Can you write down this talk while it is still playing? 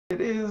It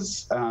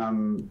is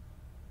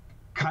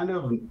kind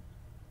of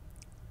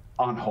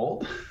on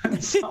hold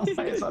in some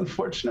ways,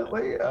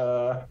 unfortunately.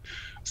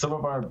 Some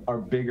of our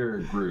bigger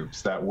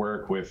groups that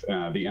work with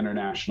the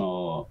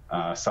international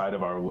side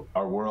of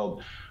our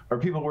world are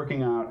people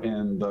working out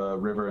in the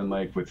river and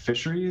lake with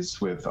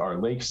fisheries, with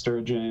our lake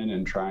sturgeon,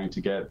 and trying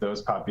to get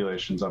those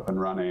populations up and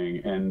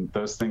running. And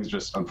those things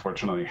just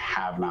unfortunately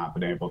have not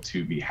been able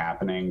to be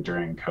happening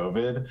during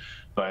COVID.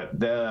 But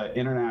the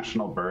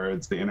international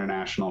birds, the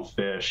international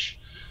fish,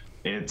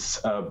 it's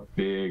a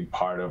big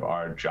part of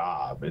our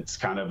job. It's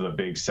kind of the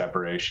big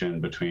separation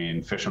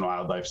between Fish and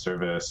Wildlife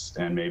Service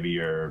and maybe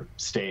your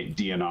state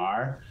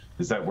DNR,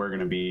 is that we're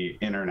going to be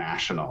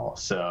international.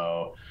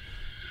 So,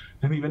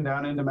 and even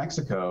down into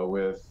Mexico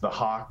with the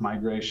hawk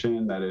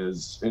migration that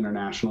is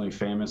internationally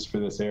famous for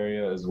this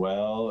area as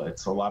well.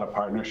 It's a lot of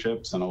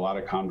partnerships and a lot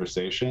of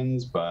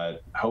conversations,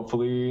 but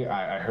hopefully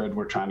I heard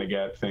we're trying to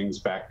get things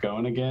back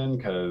going again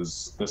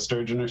because the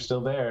sturgeon are still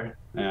there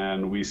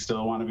and we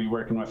still want to be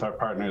working with our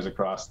partners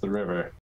across the river.